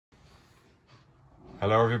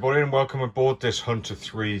Hello everybody and welcome aboard this Hunter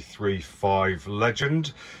 335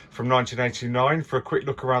 Legend from 1989 for a quick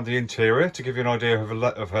look around the interior to give you an idea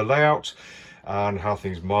of her layout and how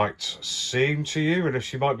things might seem to you and if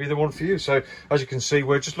she might be the one for you. So as you can see,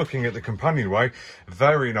 we're just looking at the companionway.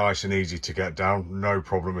 Very nice and easy to get down, no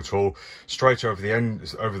problem at all. Straight over the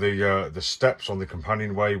end, over the steps on the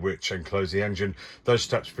companionway which enclose the engine. Those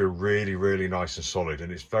steps feel really nice and solid,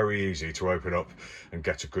 and it's very easy to open up and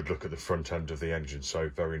get a good look at the front end of the engine. So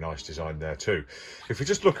very nice design there too. If we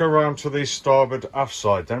just look around to the starboard aft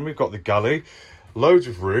side, then we've got the galley. Loads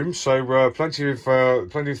of room, so plenty of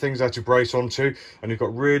things there to brace onto, and you've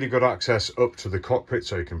got really good access up to the cockpit,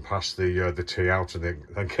 so you can pass the tea out and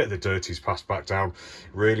then get the dirties passed back down.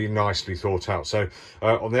 Really nicely thought out. So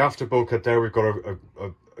on the after bulkhead there, we've got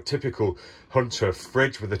a typical Hunter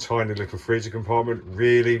fridge with a tiny little freezer compartment.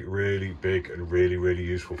 Really big and really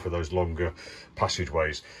useful for those longer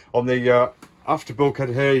passageways. On the after bulkhead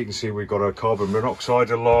here, you can see we've got a carbon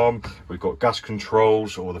monoxide alarm, we've got gas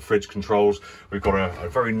controls, or the fridge controls. We've got a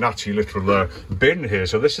very natty little bin here.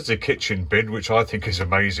 So this is a kitchen bin, which I think is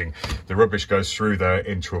amazing. The rubbish goes through there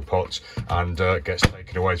into a pot and gets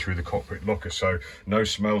taken away through the cockpit locker. So no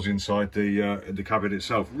smells inside the cabin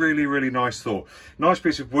itself. Really nice thought. Nice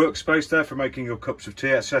piece of workspace there for making your cups of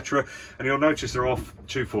tea, etc. And you'll notice there are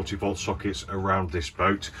 240-volt sockets around this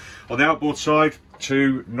boat. On the outboard side,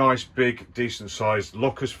 two nice big decent sized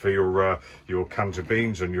lockers for your cans of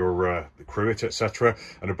beans and your cruet, etc.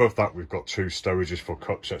 And above that we've got two stowages for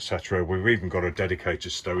cups, etc. We've even got a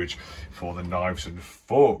dedicated stowage for the knives and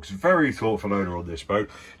forks. Very thoughtful owner on this boat.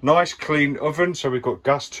 Nice clean oven, so we've got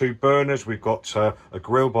gas 2 burners, we've got a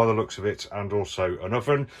grill by the looks of it, and also an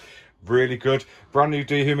oven. Really good. Brand new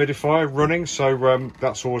dehumidifier running, so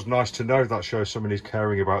that's always nice to know. That shows someone is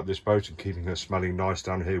caring about this boat and keeping her smelling nice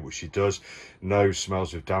down here, which she does. No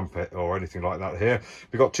smells of damp or anything like that here.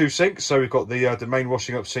 We've got 2 sinks, so we've got the main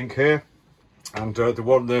washing up sink here. And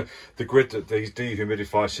the grid that the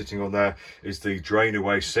dehumidifier is sitting on there is the drain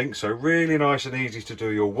away sink. So really nice and easy to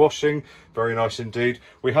do your washing. Very nice indeed.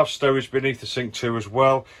 We have stowage beneath the sink too as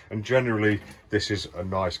well. And generally, this is a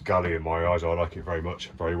nice galley in my eyes. I like it very much.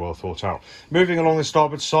 Very well thought out. Moving along the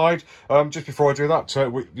starboard side, just before I do that,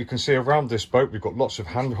 you can see around this boat, we've got lots of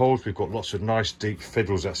handholds. We've got lots of nice deep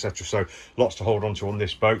fiddles, etc. So lots to hold on to on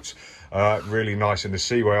this boat. Really nice in the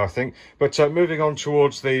seaway, I think. But moving on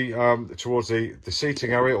towards the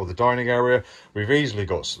seating area or the dining area, we've easily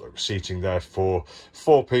got seating there for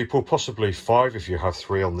 4 people, possibly 5 if you have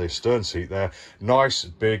 3 on the stern seat there. Nice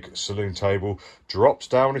big saloon table, drops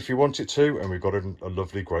down if you want it to, and we've got a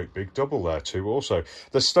lovely great big double there too also.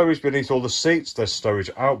 There's stowage beneath all the seats, there's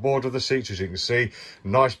stowage outboard of the seats, as you can see.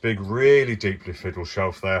 Nice big, really deeply fiddle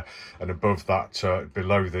shelf there, and above that,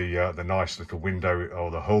 below the nice little window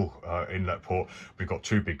or the hull inlet port, we've got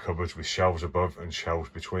 2 big cupboards with shelves above and shelves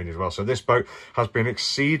between as well. So this boat has been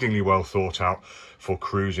exceedingly well thought out for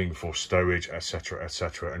cruising, for stowage,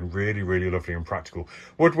 etc, and really lovely and practical.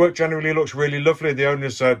 Woodwork generally looks really lovely. The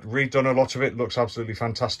owner's redone a lot of it, looks absolutely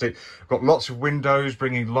fantastic. Got lots of windows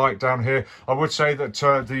bringing light down here. I would say that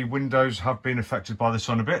the windows have been affected by the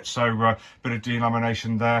sun a bit, so a bit of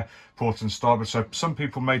delamination there, port and starboard. So some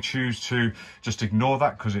people may choose to just ignore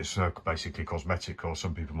that because it's basically cosmetic, or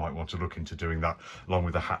some people might want to look into doing that along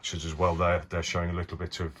with the hatches as well. They're showing a little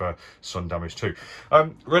bit of sun damage too.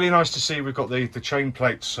 Really nice to see we've got the chain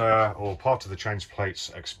plates or part of the chain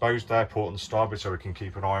plates exposed there, port and starboard, so we can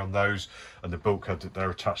keep an eye on those, and the bulkhead that they're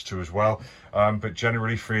attached to as well. But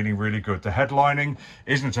generally feeling really good. The headlining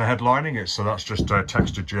isn't a headlining, so that's just a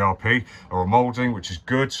textured GRP or a moulding, which is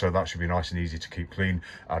good, so that should be nice and easy to keep clean,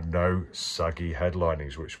 and no saggy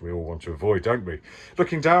headlinings, which we all want to avoid, don't we?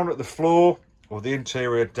 Looking down at the floor or the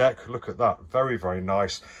interior deck, look at that, very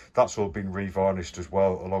nice. That's all been revarnished as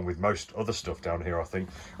well, along with most other stuff down here, I think.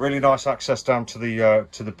 Really nice access down to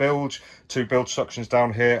the bilge, 2 bilge suctions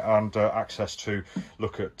down here, and access to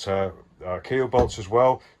look at keel bolts as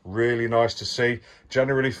well. Really nice to see.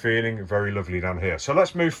 Generally feeling very lovely down here. So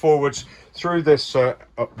let's move forwards through this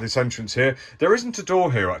up this entrance here. There isn't a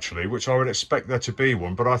door here actually, which I would expect there to be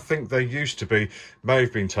one, but I think there used to be. May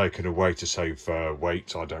have been taken away to save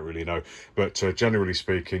weight, I don't really know, but generally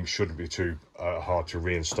speaking shouldn't be too hard to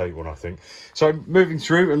reinstate one, I think. So moving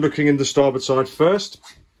through and looking in the starboard side first,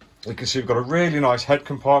 you can see we've got a really nice head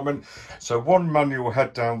compartment. So 1 manual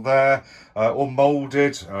head down there, all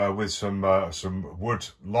moulded with some wood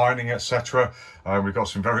lining, etc. We've got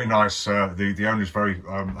some very nice. The owner's very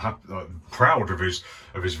proud of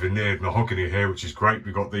his veneered mahogany here, which is great.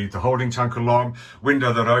 We've got the holding tank alarm,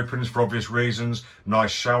 window that opens for obvious reasons,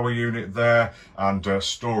 nice shower unit there, and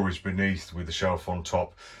storage beneath with the shelf on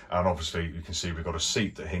top. And obviously you can see we've got a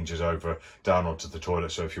seat that hinges over down onto the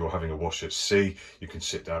toilet, so if you're having a wash at sea, you can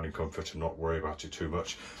sit down in comfort and not worry about it too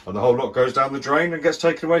much. And the whole lot goes down the drain and gets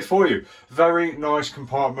taken away for you. Very nice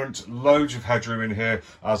compartment, loads of headroom in here,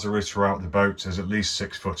 as there is throughout the boat. There's at least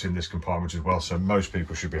 6 foot in this compartment as well, so most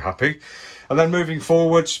people should be happy. And then moving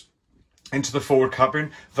forwards into the forward cabin,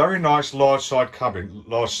 very nice large sized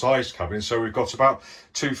cabin. So we've got about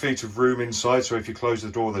 2 feet of room inside, so if you close the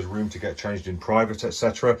door there's room to get changed in private,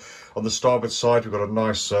 etc. On the starboard side we've got a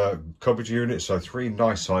nice cupboard unit, so 3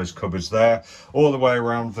 nice sized cupboards there. All the way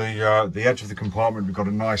around the edge of the compartment we've got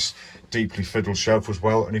a nice deeply fiddled shelf as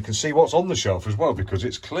well, and you can see what's on the shelf as well because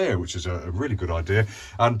it's clear, which is a really good idea.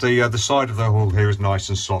 And the side of the hull here is nice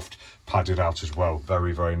and soft, padded out as well.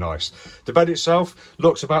 Very, very nice. The bed itself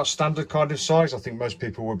looks about standard kind of size. I think most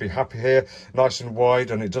people would be happy here. Nice and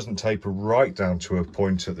wide, and it doesn't taper right down to a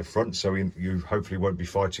point at the front, so you hopefully won't be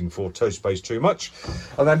fighting for toe space too much.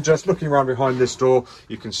 And then just looking around behind this door,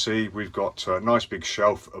 you can see we've got a nice big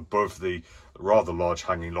shelf above the rather large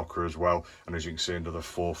hanging locker as well, and as you can see, another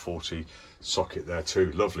 440 socket there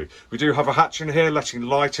too. Lovely. We do have a hatch in here letting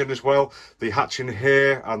light in as well. The hatch in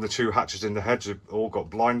here and the 2 hatches in the heads have all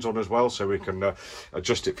got blinds on as well, so we can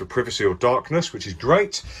adjust it for privacy or darkness, which is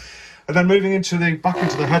great. And then moving back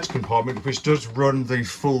into the heads compartment, which does run the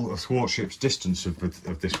full thwartship's distance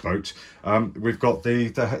of this boat. We've got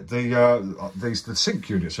the sink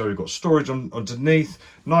unit, so we've got storage underneath,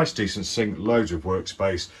 nice decent sink, loads of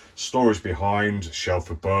workspace, storage behind, shelf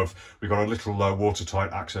above. We've got a little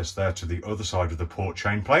watertight access there to the other side of the port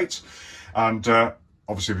chain plate, and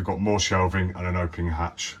obviously we've got more shelving and an opening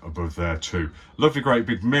hatch above there too. Lovely great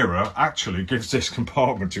big mirror actually gives this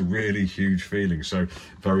compartment a really huge feeling, so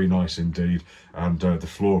very nice indeed. And the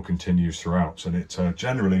floor continues throughout, and it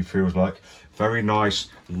generally feels like very nice,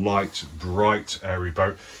 light, bright, airy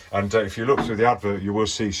boat. And if you look through the advert, you will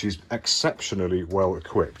see she's exceptionally well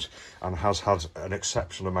equipped and has had an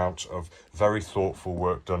exceptional amount of very thoughtful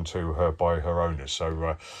work done to her by her owners.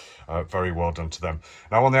 So very well done to them.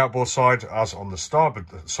 Now on the outboard side, as on the starboard,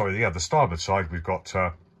 the starboard side, we've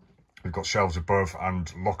got shelves above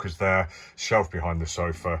and lockers there, shelf behind the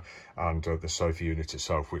sofa, and the sofa unit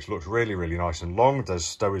itself, which looks really, really nice and long. There's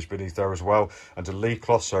stowage beneath there as well, and a lee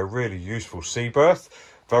cloth, so really useful sea berth.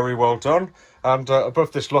 Very well done. And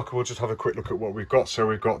above this locker, we'll just have a quick look at what we've got. So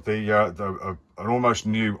we've got an almost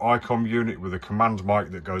new ICOM unit with a command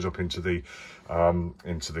mic that goes up into the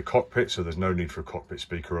cockpit. So there's no need for a cockpit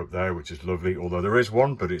speaker up there, which is lovely. Although there is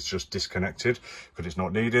one, but it's just disconnected, but it's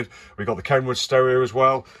not needed. We've got the Kenwood stereo as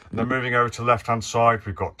well. And then moving over to the left-hand side,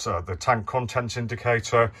 we've got the tank contents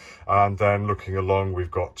indicator. And then looking along,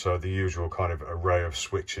 we've got the usual kind of array of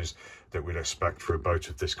switches that we'd expect for a boat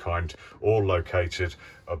of this kind, all located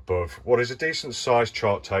above what is a decent sized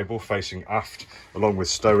chart table facing aft, along with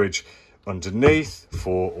stowage underneath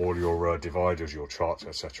for all your dividers, your charts,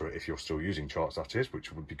 etc. If you're still using charts, that is,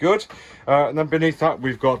 which would be good. And then beneath that,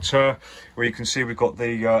 we've got where you can see we've got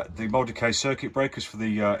the multi-case circuit breakers for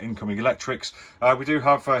the incoming electrics. We do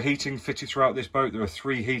have heating fitted throughout this boat. There are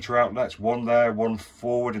 3 heater outlets, one there, one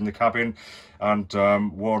forward in the cabin, and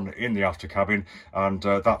one in the after cabin, and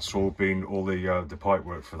that's all the pipe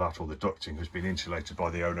work for that, all the ducting has been insulated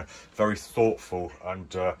by the owner. Very thoughtful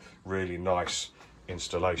and really nice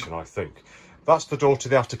installation, I think. That's the door to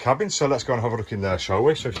the after cabin, so let's go and have a look in there, shall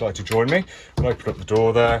we? So if you'd like to join me, we'll open up the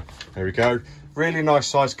door there. There we go. Really nice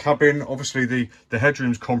sized cabin. Obviously the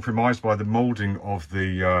headroom's compromised by the moulding of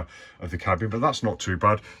the cabin, but that's not too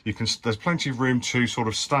bad. There's plenty of room to sort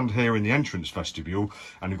of stand here in the entrance vestibule,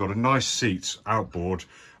 and you've got a nice seat outboard,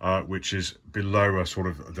 which is below a sort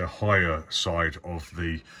of the higher side of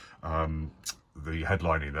the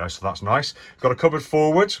headlining there, so that's nice. Got a cupboard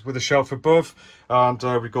forward with a shelf above, and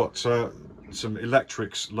we've got some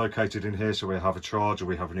electrics located in here, so we have a charger,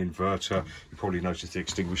 we have an inverter. You probably noticed the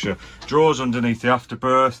extinguisher. Drawers underneath the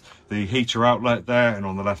afterberth, the heater outlet there, and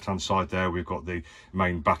on the left hand side there we've got the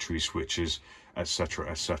main battery switches, etc,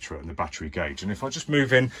 etc, and the battery gauge. And if I just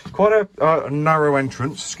move in, quite a narrow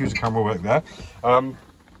entrance, excuse the camera work there,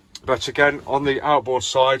 but again on the outboard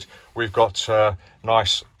side we've got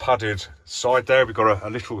nice padded side there. We've got a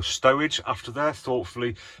little stowage after there,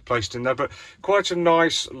 thoughtfully placed in there, but quite a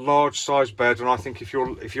nice large size bed. And I think if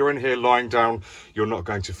you're in here lying down, you're not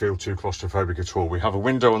going to feel too claustrophobic at all. We have a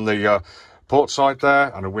window on the port side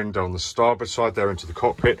there, and a window on the starboard side there into the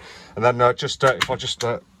cockpit. And then if I just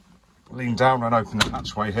lean down and open the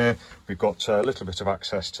hatchway here, we've got a little bit of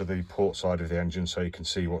access to the port side of the engine, so you can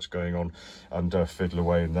see what's going on and fiddle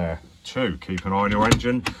away in there too. Keep an eye on your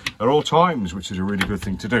engine at all times, which is a really good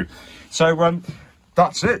thing to do. So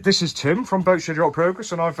that's it. This is Tim from Boatshed Yacht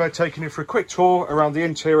Progress, and I've taken you for a quick tour around the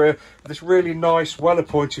interior of this really nice,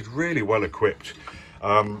 well-appointed, really well-equipped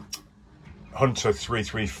Hunter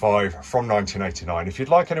 335 from 1989. If you'd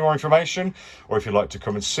like any more information, or if you'd like to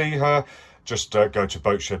come and see her, just go to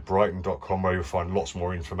boatshedbrighton.com, where you'll find lots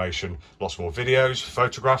more information, lots more videos,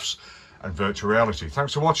 photographs and virtual reality.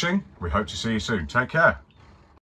 Thanks for watching. We hope to see you soon. Take care.